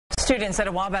Students at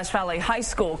a Wabash Valley High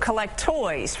School collect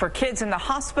toys for kids in the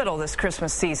hospital this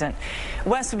Christmas season.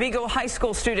 West Vigo High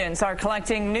School students are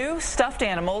collecting new stuffed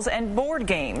animals and board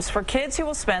games for kids who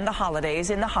will spend the holidays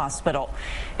in the hospital.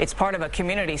 It's part of a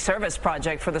community service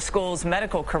project for the school's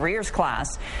medical careers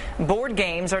class. Board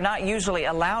games are not usually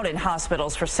allowed in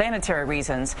hospitals for sanitary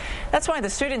reasons. That's why the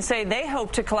students say they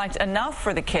hope to collect enough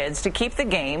for the kids to keep the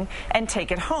game and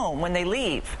take it home when they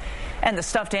leave. And the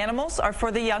stuffed animals are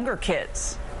for the younger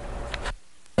kids.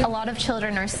 A lot of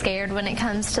children are scared when it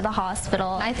comes to the hospital.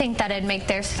 I think that it'd make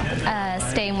their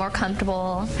stay more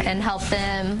comfortable and help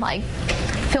them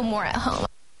feel more at home.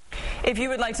 If you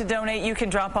would like to donate, you can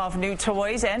drop off new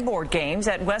toys and board games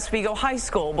at West Vigo High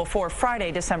School before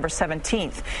Friday, December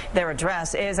 17th. Their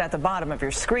address is at the bottom of your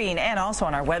screen and also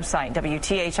on our website,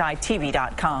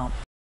 WTHI-TV.com.